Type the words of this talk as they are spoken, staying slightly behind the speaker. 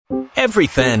Every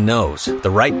fan knows the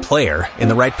right player in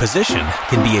the right position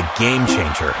can be a game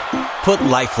changer. Put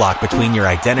LifeLock between your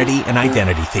identity and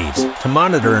identity thieves to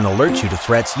monitor and alert you to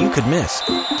threats you could miss.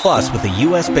 Plus, with a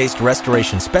U.S.-based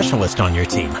restoration specialist on your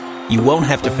team, you won't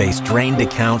have to face drained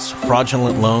accounts,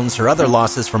 fraudulent loans, or other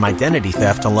losses from identity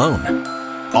theft alone.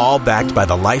 All backed by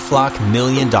the LifeLock $1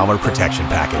 Million Protection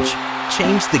Package.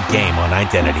 Change the game on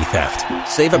identity theft.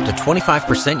 Save up to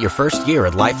 25% your first year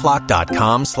at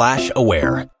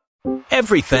LifeLock.com/aware.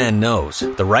 Every fan knows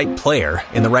the right player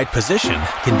in the right position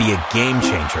can be a game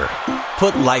changer.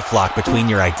 Put LifeLock between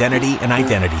your identity and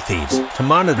identity thieves to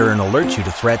monitor and alert you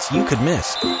to threats you could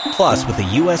miss. Plus, with a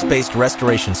U.S.-based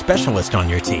restoration specialist on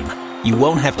your team, you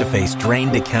won't have to face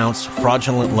drained accounts,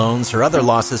 fraudulent loans, or other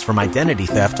losses from identity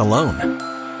theft alone.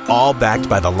 All backed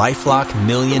by the LifeLock $1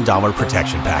 Million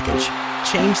Protection Package.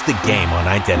 Change the game on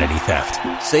identity theft.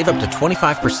 Save up to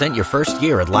 25% your first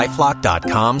year at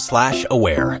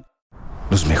LifeLock.com/aware.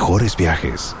 Los mejores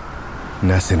viajes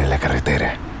nacen en la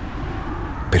carretera,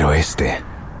 pero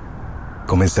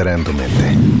comenzará en tu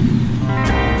mente.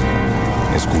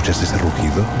 ¿Escuchas ese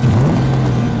rugido?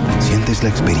 ¿Sientes la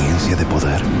experiencia de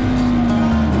poder?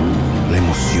 ¿La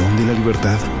emoción de la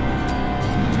libertad?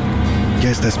 Ya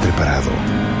estás preparado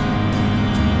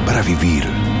para vivir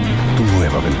tu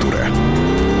nueva aventura.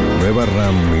 Nueva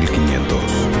Ram 1500.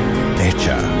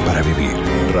 Hecha para vivir.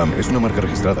 Ram es una marca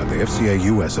registrada de FCA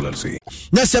US LLC.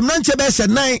 Na semnanche be se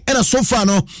nan ena so far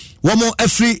no womo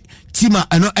every team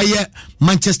ano eye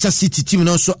Manchester City team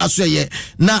no so aso eye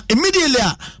na immediately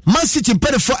Man City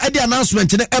perifo e the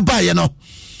announcement ne e ba ye no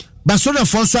Barcelona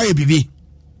fon so aye bibi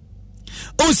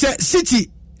o se City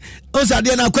o sa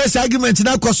de na kwese argument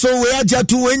na koso we aja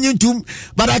to wenyintum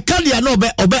but I can't ya no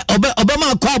obe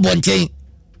ma kwa bonten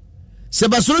se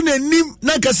Barcelona nim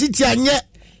na ka City anye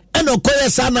eno koye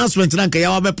sa announcement na ka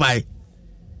ya wa be pai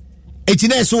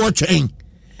etina so wo twen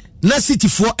na City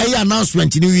for aye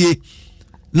announcement ni wie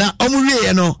na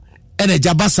omuwie no ene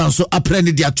jabasa so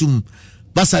aprende dia tum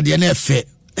basa de na efe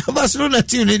Barcelona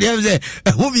team ni dem say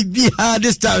who be hard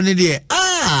this time ni there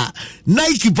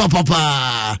Nike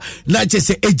papa na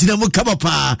chese ejina mu kama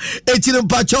pa ejina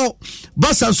mpacho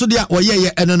basa so dia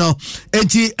oyeye eno no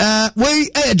enti we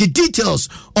the details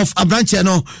of Abranche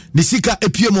no nisika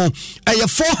epiemo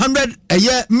 400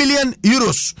 million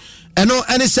euros eno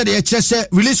any said e chese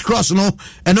release cross no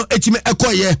eno etime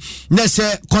ekoye na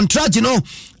se contract no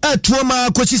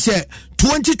tuoma kochi se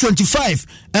 2025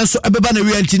 enso ebeba na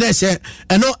reality na se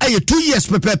eno 2 years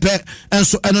pepepe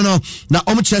enso eno no na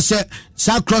omchese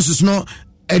sa crosses no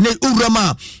ene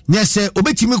urama na se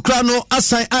obetimi kra no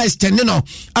assign eyes 10 no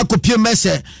akopie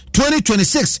mese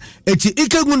 2026 eti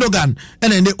Ike Gundogan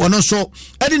ene ne ono so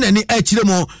edi na ni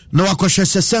achiremo na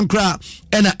wakohwese senkra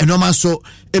ena enoma so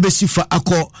ebesifa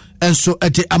akọ enso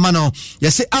ete amano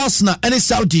yese Arsenal ene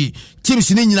Saudi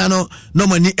teams ni nyina no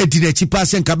mani edina chi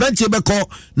pass nka branche beko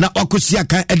na wakosia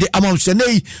kan ede amamse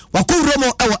nei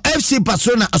wakowremo ewo FC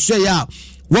Barcelona asoya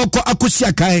wako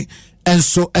akosia kan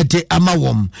enso ede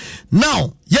amawom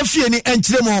now yefie ni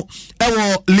enchiremo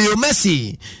ewo Leo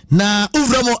Messi na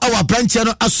uvramo ewo branche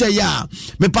no asoya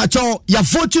me pacho ya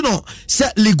vote no se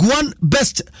League 1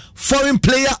 best foreign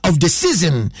player of the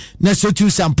season na so tu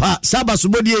sampa saba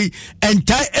sobodie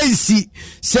entai NC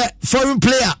se foreign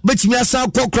player betimi asa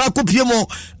kokra kopiemo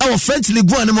ewo French League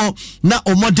 1 mo na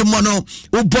omodemo no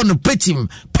ubon petim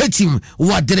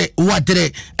wadre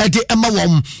ede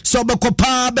amawom so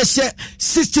bekopa be se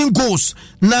 16 goals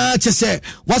na chese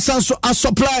wasanso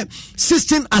supply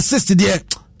 16 assists there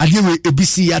adiwe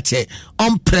ebisi yate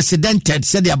unprecedented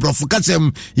said the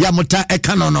brofukasem ya mota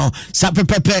ekanono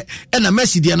sapepepe ena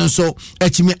Messi dia no so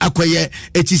etimi akoye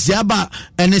etisiaba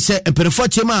ene se emperefo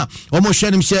chema omo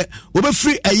hwenim se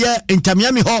obefri eye Inter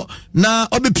Miami ho na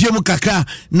obepiem kakra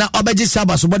na obeji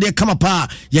saba so bode kama pa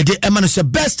ye de emano se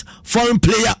best foreign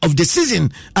player of the season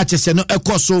atese no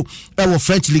ekoso ewo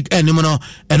French League enimo no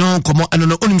eno komo eno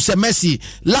no onim se Messi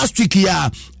last week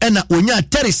ya ena onya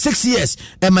 36 years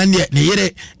emane ne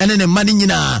yere ene ne mani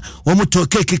nyina womo to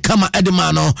keke kama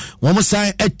edemano womo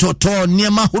sai etoto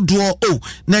niema hodo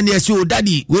na ne esi o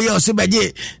daddy we yo se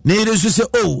beje ne yere so se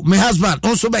my husband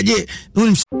also beje.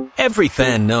 Every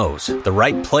fan knows the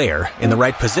right player in the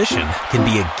right position can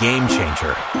be a game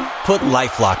changer. Put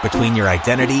LifeLock between your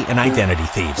identity and identity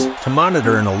thieves to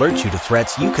monitor and alert you to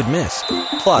threats you could miss.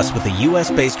 Plus, with a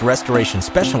U.S.-based restoration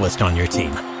specialist on your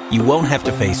team, you won't have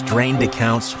to face drained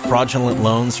accounts, fraudulent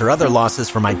loans, or other losses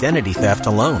from identity theft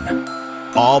alone.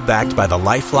 All backed by the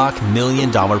LifeLock $1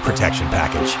 Million Protection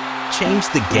Package. Change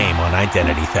the game on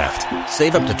identity theft.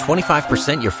 Save up to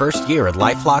 25% your first year at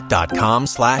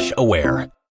LifeLock.com/aware.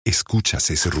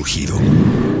 ¿Escuchas ese rugido?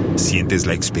 ¿Sientes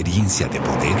la experiencia de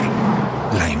poder?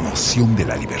 ¿La emoción de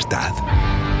la libertad?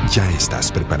 Ya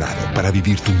estás preparado para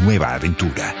vivir tu nueva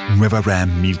aventura. Nueva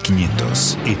Ram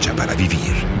 1500, hecha para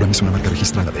vivir. Ram es una marca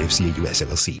registrada de FCA US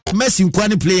LLC. Messi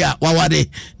nkwani player wawade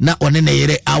na one ne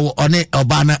yere awo one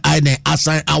obana ane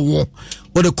asan awo.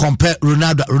 What they compare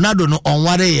Ronaldo no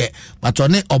onware ye but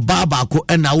one oba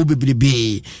baako na wo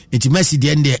bebrebe. Enti Messi de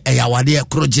ende eyawade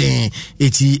krojen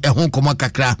eti ehon koma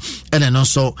kakra ene no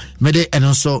so mede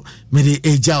eno so mede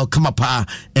eja o kama pa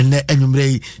ene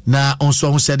enwumre na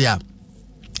onso ho sedia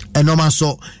enoma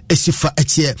so esifa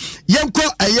etie yenko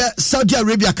eye Saudi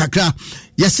Arabia kakra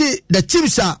yesi the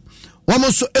teams are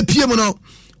womo so epiem no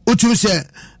utum se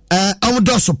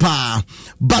amudoso pa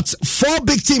but 4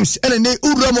 big teams ene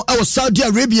uramo awo Saudi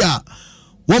Arabia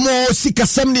womo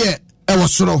sikasem ne ewo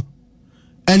soro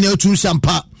ene utum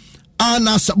sampa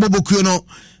ana sabobokuo no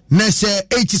na se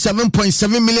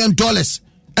 $87.7 million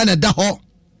ene da ho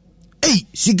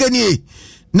sigani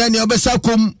na ne obesa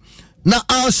kom na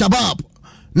Al Shabab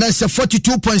na se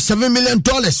 $42.7 million.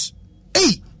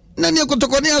 Na ne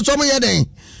kotokoni asomo yeden.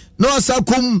 No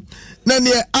asakum na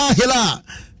ne Ahila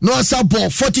no asabo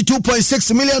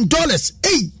 $42.6 million.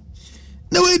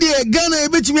 Na we dey Ghana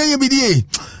ebetimi ayebidie.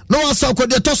 No asako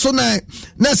de toso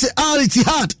na se Al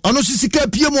Ittihad ono sisika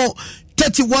piemo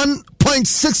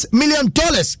 $31.6 million.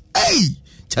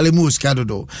 Charlie Moose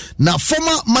Kadodo. Na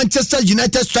former Manchester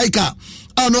United striker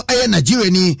ano aye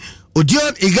Nigerian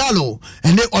Odion Igalo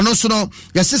and they onosono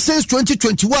yes since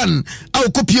 2021 our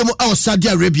kopiemo our Saudi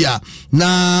Arabia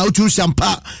na utu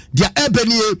sampa their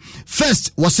ebony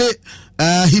first was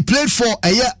he played for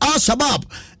Al Shabab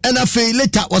and afi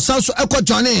later was also Eko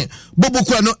Johnny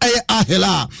Boboku no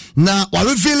Ahela na wa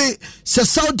reveal se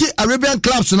Saudi Arabian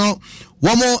clubs no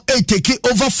wamo take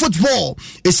over football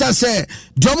esa say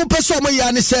domo person mo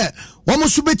ya ne say wamo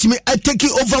subetimi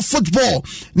take over football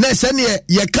na se ne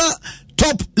ye ka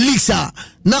top leagues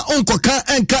na onkoka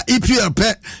enka EPL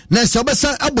pe na se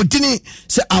obesa abotini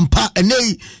se ampa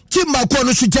enei team ba ko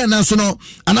no so jana so no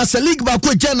ana se league ba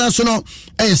ko jana so no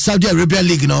Saudi Arabia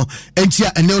league no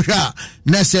entia ene hwa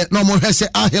na se no mo hwe se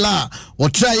Ahila o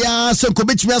try ya se ko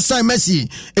betimi assign Messi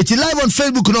eti live on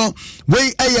Facebook no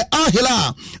we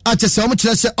Ahila ate se omo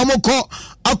kire se omoko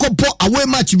akopo away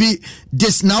match bi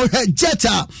this now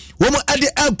Jetta womo ade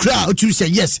Accra o tu say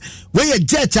yes we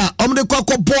Jetta omo de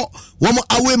akopo womo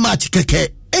away match keke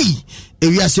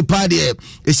ewia se pade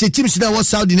e se teams na wo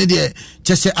Saudi ne de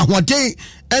chese ahwade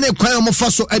ene kwan mo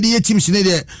fa so ade teams ne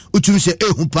de utum se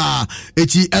ehu pa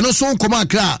eti eno so nkoma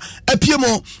akra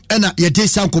apiemo ena ye de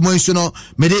san komo nso no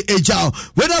me de eja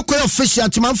we na koy official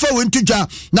timanfa we ntudwa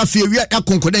na fe ewia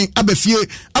yakonkoden abafie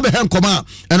abehe nkoma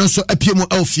eno so apiemo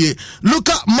elfie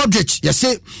Luka Modric ye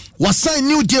say was sign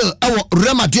new deal our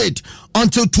Real Madrid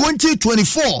until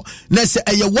 2024 na say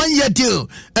a 1-year deal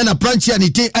and a branch and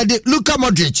it ade Luka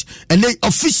Modric and they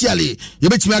officially you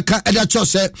bet me aka ade cho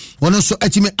say one also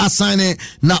etimi assign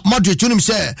na Modric unim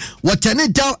say what turn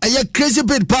it down a crazy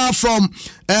bid power from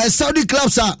Saudi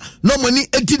clubs are no money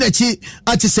etinachi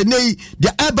at say nei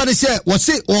the everybody say was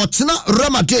say what na Real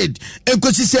Madrid and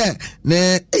ko say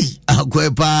ne agwe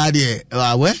pa de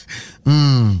we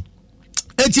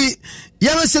eti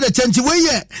Yama said a change way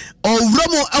or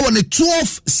Ramo our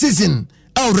 12th season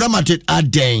our Ramated a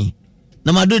day.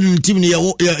 Namadun team near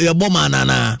your bomana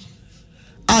na.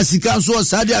 As he comes to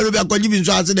Saudi Arabia, could give him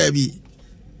to answer there be.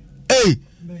 Hey,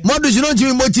 what does you not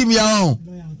even motive your own?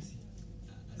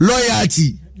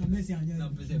 Loyalty.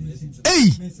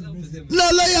 Hey, no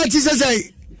loyalty says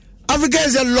I.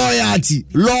 Africans are loyalty.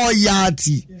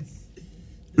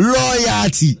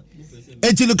 Loyalty.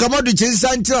 Until you come out to change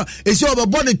Sancho, it's your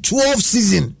about the 12th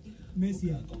season.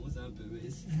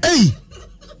 Hey,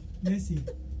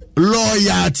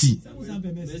 loyalty.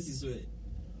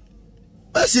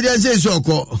 Messi says so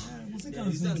called.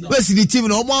 Messi the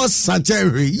team almost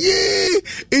Sancherry. Yeah,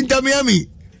 Inter Miami.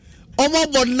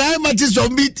 Almost but 9 matches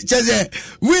from me. Chese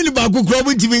win back to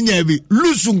club team in Yabi.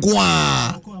 Lose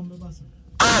kwa.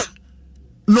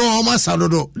 No, almost I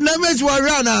don't know. Nemes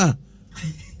Warana.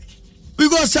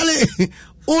 Because Sally,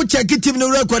 oh, check it in the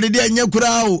record there and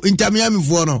Yakurao in Tamiami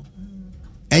for no.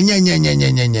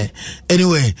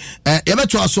 Anyway,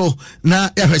 Ebeto so na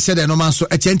ever said no man so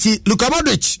atenti Luka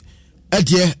Modric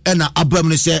etie na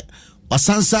abam say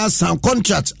wasansa some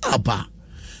contract apa.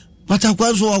 But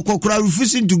akwanso akokura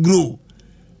refusing to grow.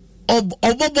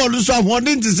 Obobolu so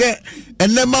wanting to say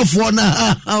and never for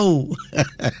na how.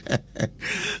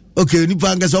 Okay, ni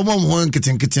panga so mo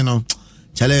kitten no.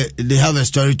 Chale, they have a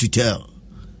story to tell.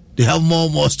 They have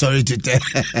more story to tell.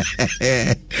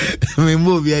 I mean,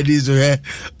 move here, this way.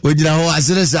 When you know what I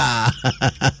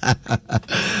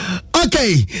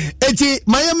Okay, eti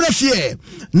mayamra fie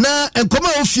na enkoma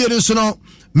wo fie nso no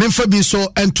memfa bi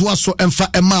so entoa so emfa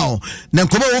emao na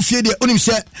enkoma wo fie de onim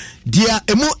se dia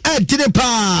emu adine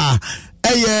pa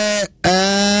eye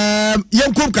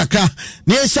yenkom kakra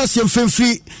na yesase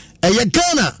mfemfiri eye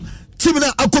Ghana team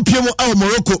na akopie mu ao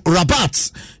Morocco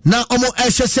Rabat na omo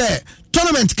ehye se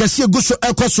tournament kase guso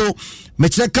ekoso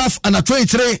mechire CAF under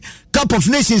 23 Cup of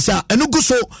Nations enu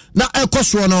guso na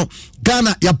ekoso no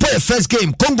Ghana ya boy first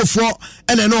game Congo for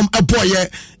enenom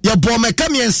eboye ya bo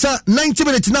mekamiensa 90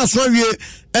 minutes na so awie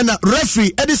ena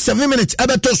referee edi 7 minutes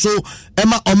ebeto so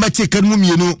ema omati kanmu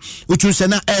mienu utunse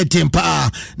na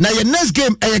tempa na ye next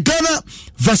game Ghana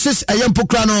versus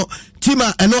Ayempokra no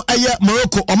tima eno aye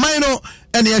Morocco omaino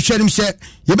ene ye hwerim se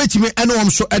ye betimi eno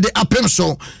om so ede apem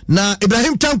so na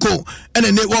Ibrahim Tanko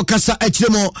ene ne wakasa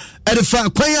akiremo ede fa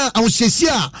kwanya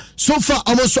awsesia so far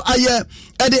almost aye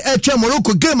ede etwa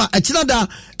Morocco game akirada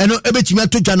eno ebetimi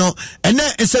atodwa no ene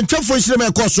esentwafo nsirema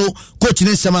ekoso coach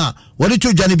ne sema wode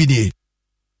todwa ne bidie.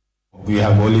 We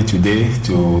have only today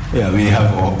to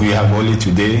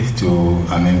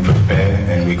prepare,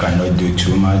 and we cannot do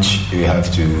too much. We have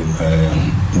to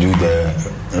do the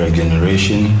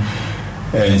regeneration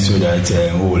so that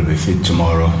we will be fit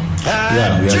tomorrow. We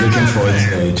are looking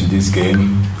forward to this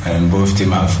game, and both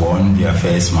teams have won their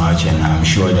first match, and I'm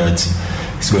sure that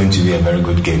it's going to be a very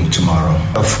good game tomorrow.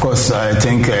 Of course, I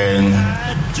think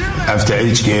after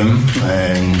each game,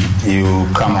 you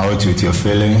come out with your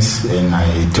feelings, and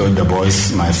I told the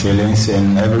boys my feelings,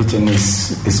 and everything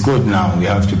is good now. We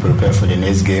have to prepare for the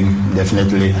next game.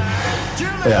 Definitely,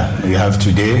 we have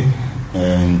today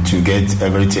and to get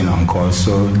everything on course.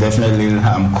 So definitely,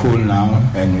 I'm cool now,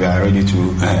 and we are ready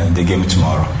to the game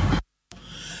tomorrow.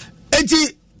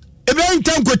 Eti Ibrahim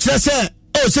Tanko say,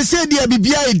 oh, say dia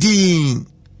bibia edin.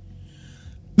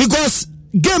 Because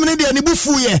game ne dia ni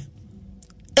bufu ye.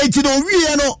 Eti no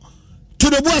wie no to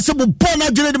the boy say born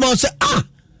adwene dem say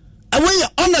away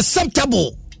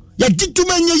unacceptable. Ya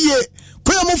dituma nye ye.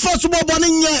 Ko ya mo fa so bobo ne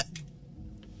nye.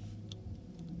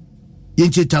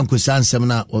 Yenche Tanko sansem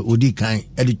na odi kan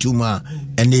edituma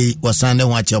ene wasande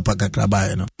ho ache opakakra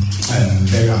ba no. I'm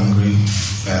very angry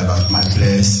about my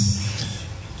players.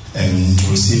 And to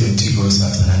receive the 2 goals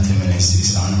after 90 minutes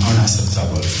is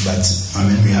unacceptable. But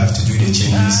we have to do the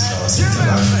changes. Our center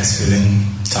back is feeling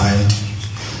tired,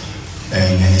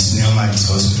 and his Neoma is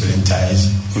also feeling tired.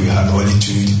 We have only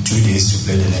two days to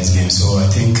play the next game. So I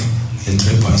think the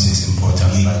 3 points is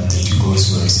important, but the 2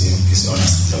 goals we receive is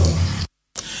unacceptable.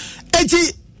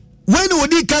 Eti when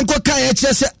odi kan ko kan e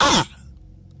kire se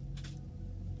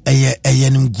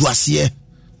eye nguase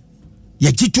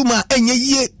ye gituma enye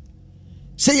yie.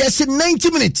 Say yes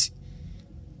 90 minutes.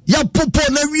 Ya popo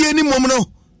na wie ni mom no.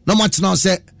 Na match now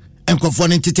say enkofo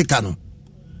ne titika no.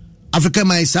 Africa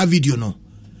my sa video no.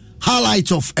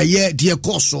 Highlights of a year dear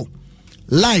course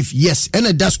live yes and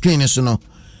a dash screen so no.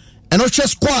 And oche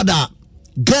squad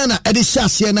Ghana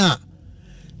edishase na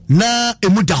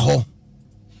emuda ho.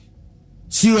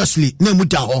 Seriously na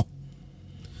emuda ho.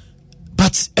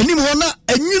 But enim ho na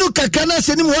enwunu kakana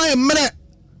se enim ho emre.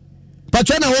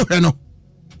 Patwa na ho hwe no.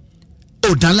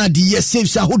 O dala di ye save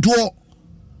sa hodo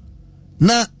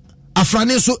na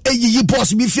afrane so eyiyi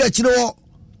boss bi fi akire wo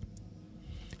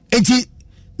enti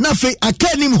na fe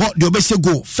akanim ho de obese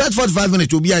go first 45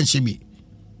 minutes obi anhye bi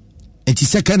enti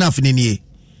second half ni nie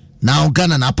now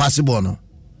Ghana na possible no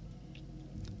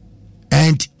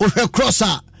and o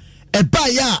crosser e ba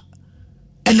ya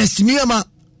enestimiama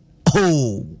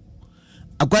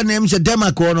akwa na em se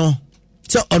Denmark no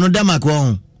so ono Denmark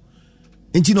won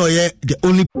enti no ye the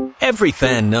only. Every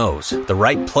fan knows the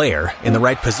right player in the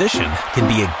right position can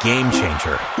be a game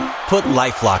changer. Put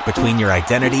LifeLock between your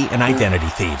identity and identity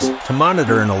thieves to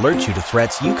monitor and alert you to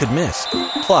threats you could miss.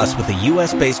 Plus, with a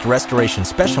U.S.-based restoration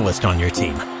specialist on your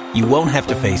team, you won't have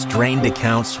to face drained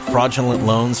accounts, fraudulent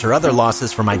loans, or other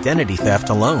losses from identity theft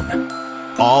alone.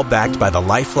 All backed by the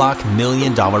LifeLock $1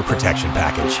 Million Protection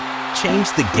Package.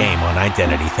 Change the game on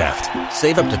identity theft.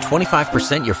 Save up to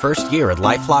 25% your first year at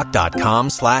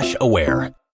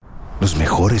LifeLock.com/aware. Los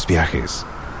mejores viajes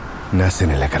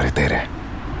nacen en la carretera,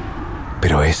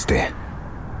 pero este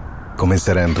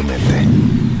comenzará en tu mente.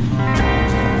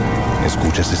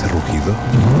 ¿Escuchas ese rugido?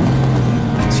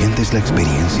 ¿Sientes la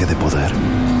experiencia de poder?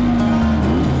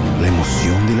 ¿La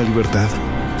emoción de la libertad?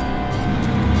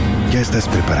 Ya estás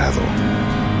preparado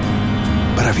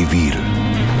para vivir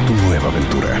tu nueva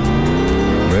aventura.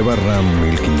 Nueva Ram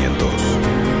 1500.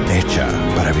 Hecha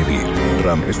para vivir.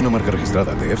 Ram es una marca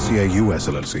registrada de FCI US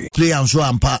LLC. Play and so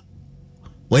ampa.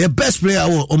 Where best player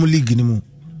o mu league ni mu.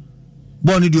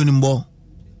 Born do ni mbo.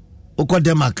 Okwa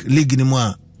Denmark league ni mu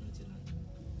a.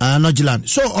 Nojiland.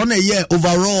 So on a year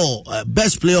overall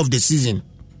best player of the season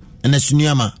and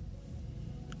Sunyama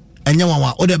and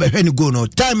Yawa or the Beheni go no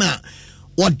time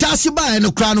or Dasi by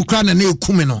no crown and no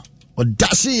kumino or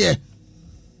Dasi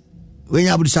when you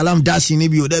have Salam Dasi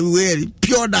Nibio that we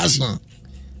pure Dasi.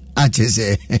 I just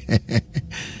say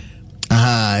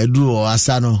I do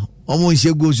Asano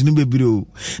almost goes in the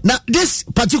now this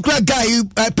particular guy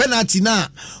penalty now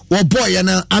or boy and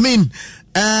I mean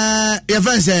your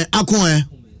friend say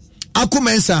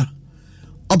Akumensa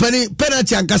openi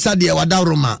penalty ankasa de wada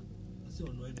Roma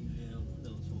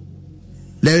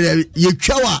le ye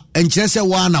twawa enkyere se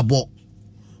wa na bo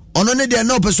ono ne de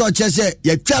na opeso kyere se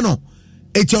ye twa no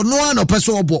eti ono na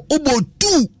opeso obo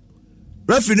 2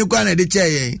 referee ni kwa na de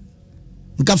che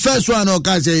nka first one no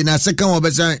ka say na second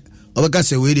obeka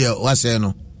say we there wa say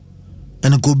no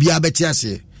ene ko bia beti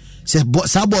ase se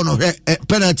sabo no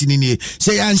penalty ni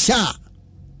say ansha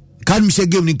kan mi se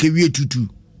game ni ke wie 2-2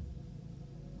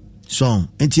 so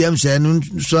NTM say no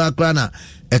so akra na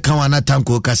e kan wana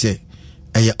tanko ka say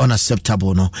e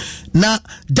unacceptable no na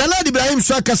Dalad Ibrahim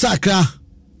so akasa akra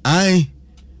ai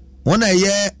wona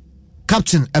ye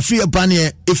captain afri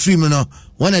abane efri mu no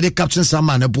wona de captain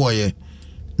sama na boy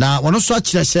na wono so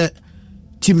akire say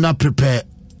team na prepare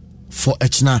for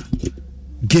Echna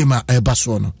game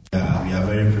baso no. We are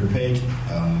very prepared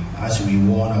as we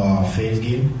won our first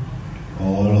game.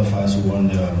 All of us who won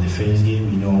the first game,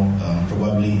 you know,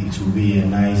 probably it will be a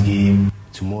nice game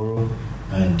tomorrow.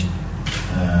 And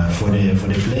for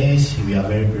the players, we are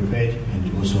very prepared,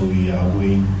 and also we are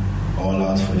going all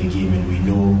out for the game, and we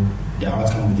know the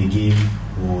outcome of the game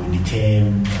will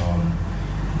determine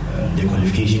the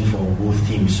qualification for both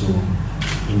teams. So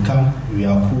in camp, we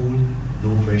are cool,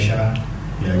 no pressure.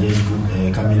 We are just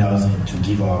coming out to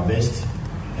give our best.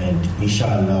 And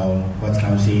inshallah, what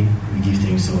comes in, we give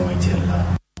thanks to Almighty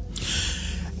Allah.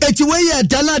 Etiweye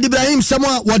Dalad Ibrahim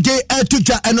Samoa wade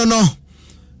etuja enono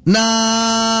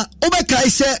na obeka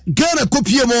ise Ghana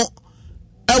kopie mo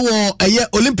ewo eye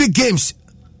Olympic Games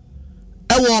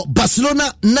ewo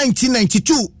Barcelona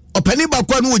 1992 opani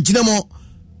bakwa no ogina mo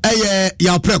eye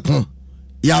ya prekon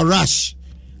ya rush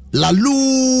la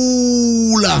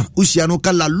lula usiano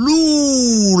ka la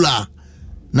lula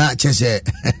na chese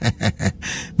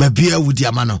babia wudi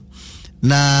amano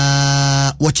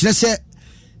na wachire se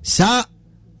sa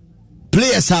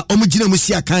players a omugina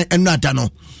musia kan eno adano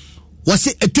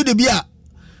wase etude bia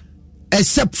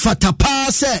except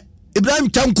fatapa se Ibrahim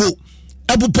Tanko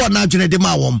ebupo na adwene de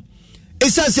ma wom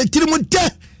esa se tirimu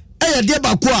de eya de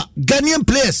ba ko a Ghanaian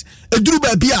players eduru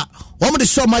ba bia wom de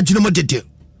so ma adwene mo dede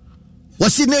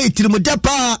wase na tirimu de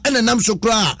pa ena nam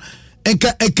sokra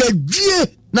enka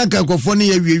dwie na kankofo ne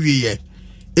ye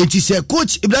enti se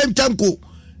coach Ibrahim Tanko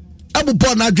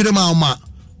abupo na adwene ma oma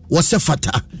wose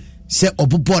fata se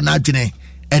obupo na adwene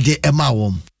ede ema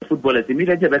wom footballers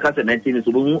immediately back at 19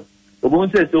 so obo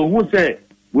say so who say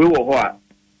we wo ho a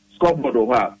scoreboard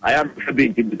ho a I am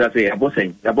being to say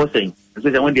abosen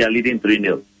especially when they are leading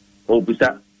 3-0 oh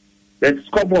busa that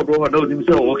scoreboard ho no they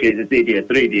say okay they say there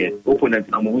 3 there opponents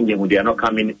na mo hunye they are not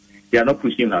coming, they are not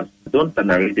pushing us. Don't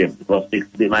tolerate them because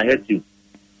they might hurt you.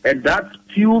 And that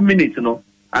few minutes, you know,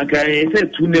 I can say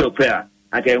 2-0 prayer.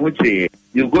 I can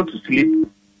you go to sleep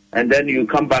and then you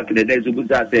come back in the next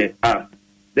say,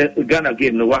 the Ghana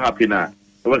game, no, what happened now?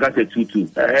 I can say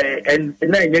 2-2. And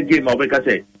then in game, I can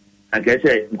say,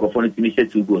 Nkofoni finish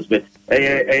 2 goals. But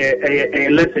a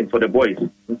lesson for the boys.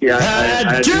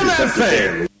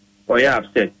 I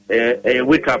upset. A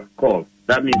wake up call.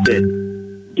 That means that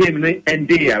game and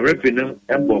day revenue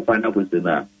and final question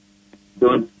now.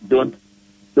 Don't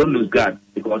lose guard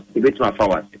because it makes my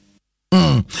forward.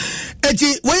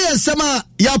 Eti we sama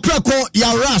ya preko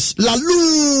ya rush la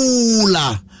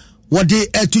lula wode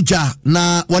etuja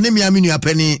na wone miami nu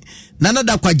apani na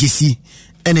nada kwa jesi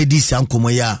ene di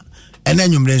sankomo ya ene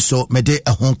nwumre so mede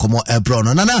ehon komo ebro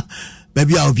no nana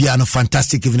baby a obi no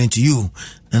fantastic evening to you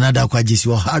na nada kwa jesi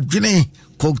wo hadwene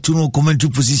koktuno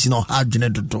commentary position o hadwene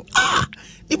dodo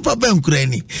ni problem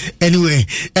kurani anyway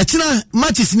etina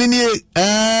matches ni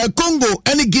Congo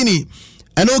and Guinea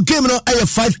and no game no at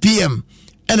 5 p.m.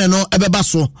 and no ebeba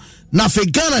so na fe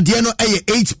Ghana de no at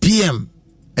 8 p.m.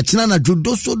 etina na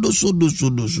doso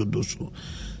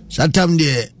satam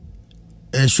de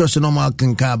show se no ma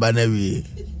kanka ba na wi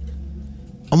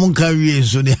omun ka wi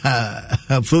so de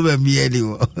problem bi edi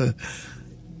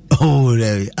oh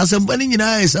really asambani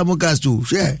nyina esamokastu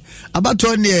she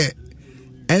abato ne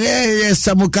ene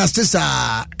samokastu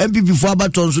sa MPP for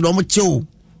abato so no mo chew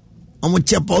omo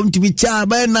chepa on tibi cha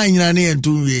ba na nyina ne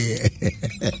entu wi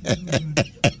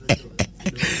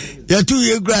ya tu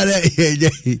ye grade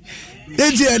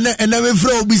enti ena me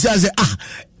fro obi say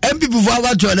people for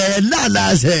about to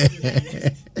na say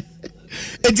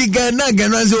eti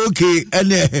gana say okay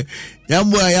and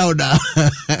yambo ayawda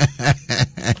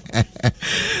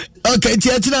okay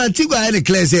tiatina tigwa any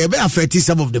clear say be affect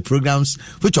some of the programs,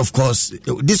 which of course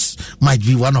this might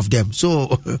be one of them.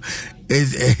 So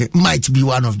it might be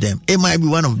one of them. It might be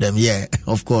one of them, yeah,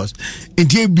 of course.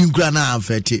 Enti binkura na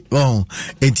affect it. Oh,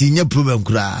 enti nye problem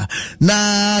kura.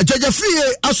 Na Georgia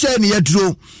Free aso ne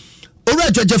yedro.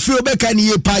 Ora Georgia Free obeka ne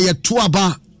yepa ye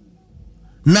toaba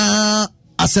na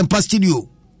Asempa studio.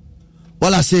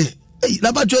 Wala say, hey,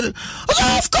 of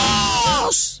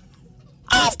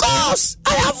course,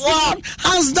 I have won,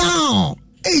 hands down.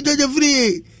 Hey, Georgia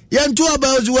Free, yan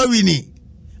toaba was worrying.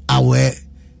 Awe.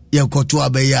 Ya koto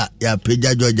abeya ya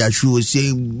peja Georgia show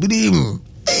say brim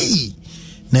hey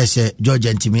na say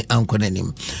Georgia ntimi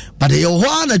ankonanim but ye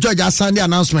ho na Georgia Sunday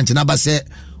announcement na ba say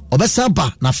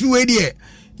obesampa na fi we de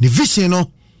the vision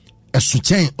no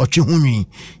esuchen otwe honwi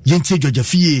yentie Georgia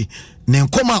fie ne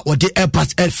nkoma ode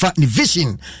airpass alpha the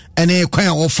vision ene kwan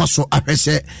a wo fa so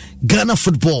ahwese Ghana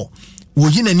football wo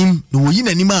yinanim no wo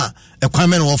yinanim a ekwan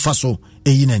me no wo fa so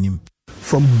eyinanim.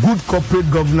 From good corporate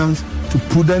governance to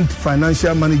prudent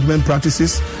financial management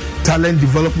practices, talent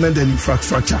development and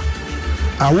infrastructure,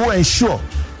 I will ensure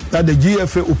that the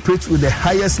GFA operates with the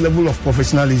highest level of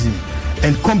professionalism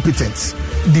and competence,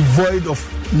 devoid of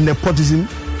nepotism,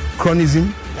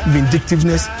 cronyism,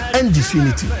 vindictiveness, and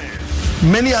disunity.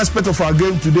 Many aspects of our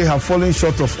game today have fallen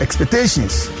short of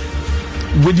expectations.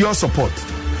 With your support,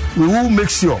 we will make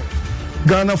sure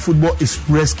Ghana football is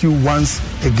rescued once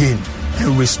again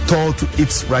and restored to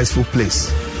its rightful place.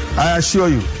 I assure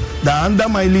you that under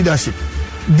my leadership,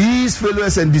 these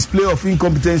failures and display of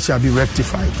incompetence shall be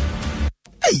rectified.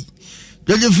 Hey,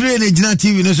 Georgia Free and Ejina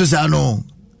TV no so no.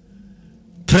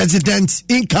 President,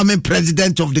 incoming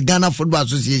president of the Ghana Football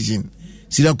Association.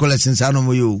 Sira Collection Sano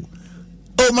Moyo.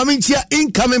 Oh, Mamintia,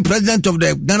 incoming president of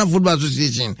the Ghana Football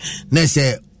Association.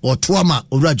 Nese Otuama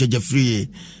Ora Georgia Free.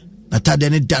 Atade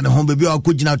ne dan ho bebi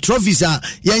akogina trophies a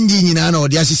yanji nyina na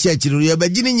ode asese akiri ye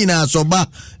bagini nyina so ba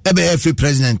ebe FA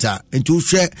president a enti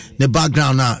hwe ne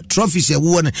background na trophies e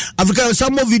wo ne Africa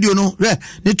some more video no re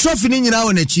ne trophy ni nyina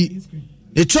wo na chi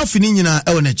ne trophy ni nyina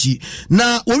e wo na chi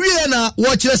na owie na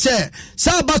wo kire se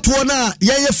sa bato na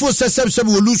yeyefo sesebsebe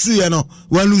wo lusu ye no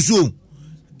wa lusu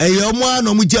eye omo a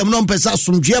no mu jam no mpesa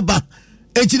somdwe ba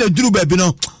enti na duru ba bi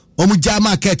no omu jam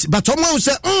market but omo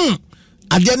se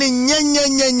In the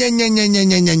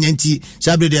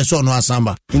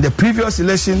previous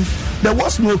election, there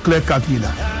was no clear-cut leader.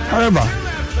 However,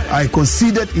 I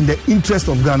conceded in the interest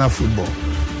of Ghana football,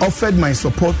 offered my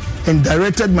support and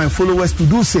directed my followers to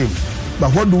do same.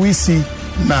 But what do we see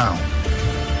now?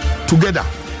 Together,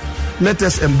 let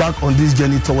us embark on this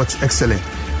journey towards excellence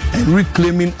and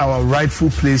reclaiming our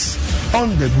rightful place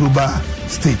on the global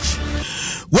stage.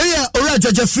 Where Ora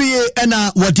Georgia Free and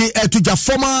what they to the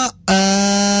former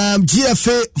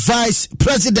GFA vice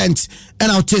president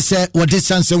and I'll tell say what this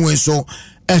Sanson went so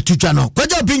to Jano.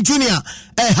 Kwaja Pin Junior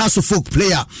House of Folk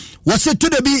player. Was it to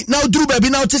the be now Drew baby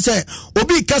now to say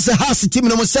Obi Kasa House team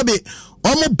no Sebi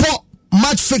Omo bo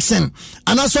match fixing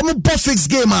and also mo bo fix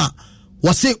gamer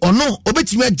was it or no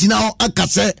Obetime Jinao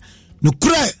Akase no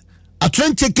cry a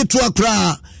train take it to a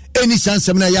cry any chance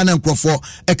Semina Yana Kwofo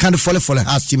a kind of follow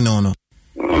house team no.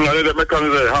 The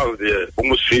mechanism house there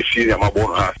almost 6 years. I'm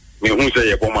born house. Me who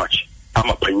say a match. I'm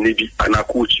a pioneer and a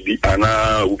coach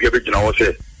and we get it now.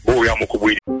 Say,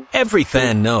 every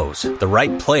fan knows the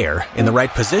right player in the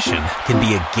right position can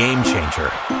be a game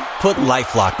changer. Put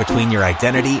LifeLock between your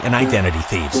identity and identity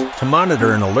thieves to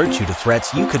monitor and alert you to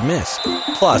threats you could miss.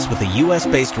 Plus, with a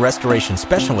U.S.-based restoration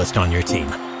specialist on your team,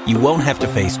 you won't have to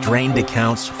face drained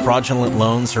accounts, fraudulent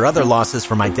loans, or other losses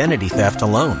from identity theft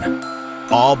alone.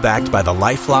 All backed by the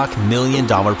LifeLock $1 Million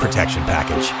Protection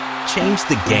Package. Change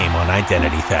the game on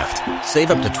identity theft.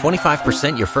 Save up to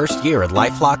 25% your first year at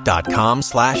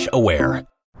LifeLock.com/aware.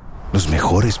 Los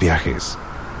mejores viajes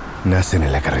nacen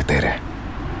en la carretera.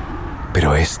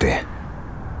 Pero este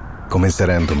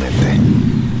comenzará en tu mente.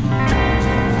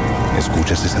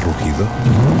 ¿Escuchas ese rugido?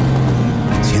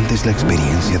 ¿Sientes la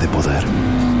experiencia de poder?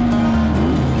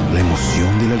 ¿La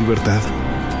emoción de la libertad?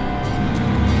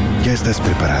 Ya estás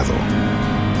preparado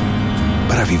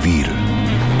para vivir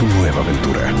tu nueva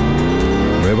aventura.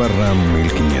 Nueva RAM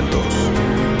 1500.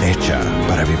 Hecha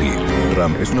para vivir.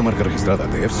 RAM es una marca registrada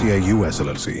de FCI US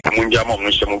LLC.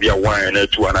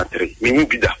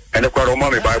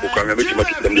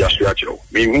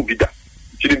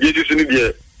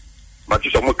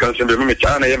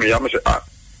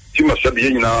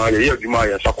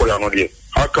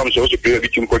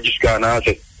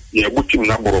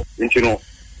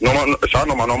 normal saa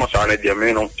na dia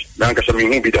me no na nka se me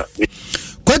hu bi da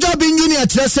Kwaja bin junior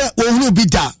kyerɛ sɛ wɔhunu bi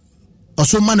da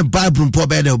ɔso ma ne bible mpo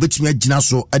bɛɛ dɛ obɛtumi agyina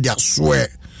so de asoɛ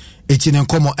ɛti ne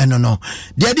nkɔmmɔ ɛno no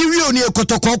deɛ de wie ne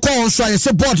ɛkɔtɔkɔkɔ nso a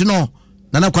yɛsɛ board no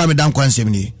nana kwa me dan kwa nsɛm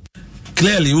ni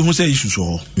clearly we who say issues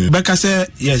so beka say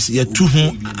yes ye tu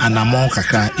ho anamon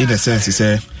kakra in the sense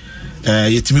say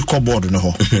yetimi call board no ho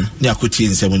ne akoti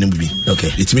nsɛm no bi okay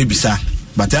yetimi bisa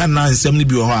but na nsɛm no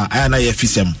bi ho a aya na ye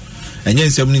fisɛm enye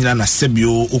nsɛm no nyina na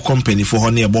sebio o company for ho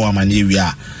ne ebo amane wi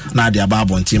a na de aba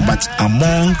abontin but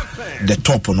among the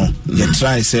top no ye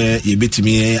try say ye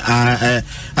betimi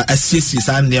asisi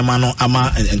san ndema no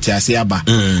ama entiase aba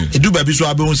edu ba bi so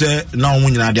abe hu say na wo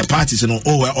nyina the parties no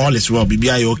all is well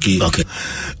bibia okay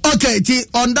ti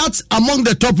on that among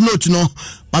the top note no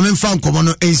mamen fan komo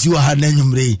no ensi wa ha na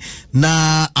nwumre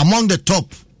na among the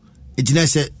top it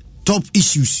say top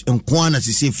issues in kwana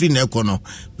se free na ekono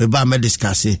me ba me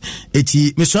discuss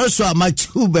eti me so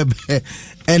amachu bebe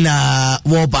ena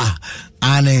woba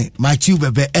ane machu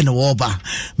bebe ena woba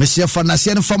me se for na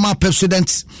se former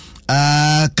president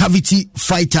cavity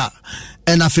fighter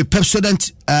and afi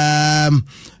president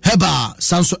heba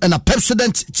sanso and a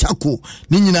president chako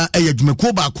ni nyina eye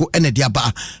dwumeko ba ko ene dia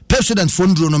ba president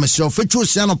fondro no me se fetu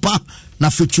sia no pa na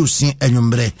fetu sin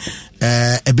enwumbre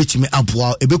ebetimi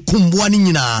aboa ebekumboa ni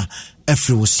nyina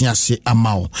efre wosiase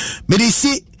amao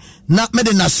medisi na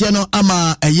mede nase no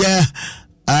ama eye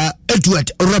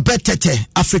Edward Robert Tete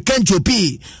African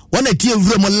Jopi one a deal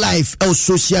room live on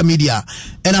social media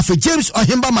and after James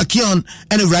Ohimba Makion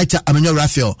and a writer Amenyo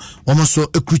Raphael almost so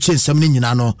a Christian something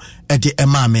no at the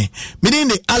emame meaning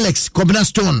the Alex Kobina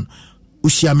Stone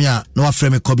Ushiamia no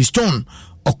afreme Kobe Stone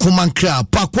or Kumankra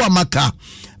Pakwa Maka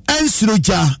and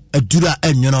Suruja Adura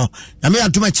and you know I mean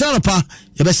to my channel pa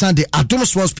Yabesande Adum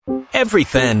Sports. Every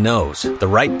fan knows the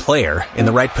right player in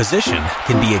the right position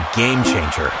can be a game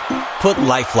changer. Put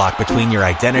LifeLock between your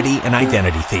identity and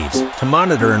identity thieves to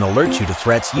monitor and alert you to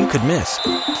threats you could miss.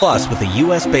 Plus, with a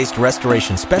U.S.-based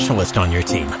restoration specialist on your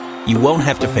team, you won't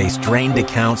have to face drained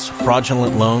accounts,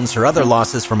 fraudulent loans, or other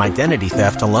losses from identity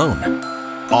theft alone.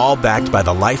 All backed by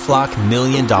the LifeLock $1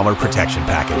 Million Protection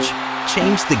Package.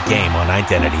 Change the game on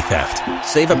identity theft.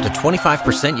 Save up to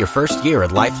 25% your first year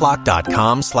at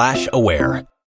LifeLock.com/aware.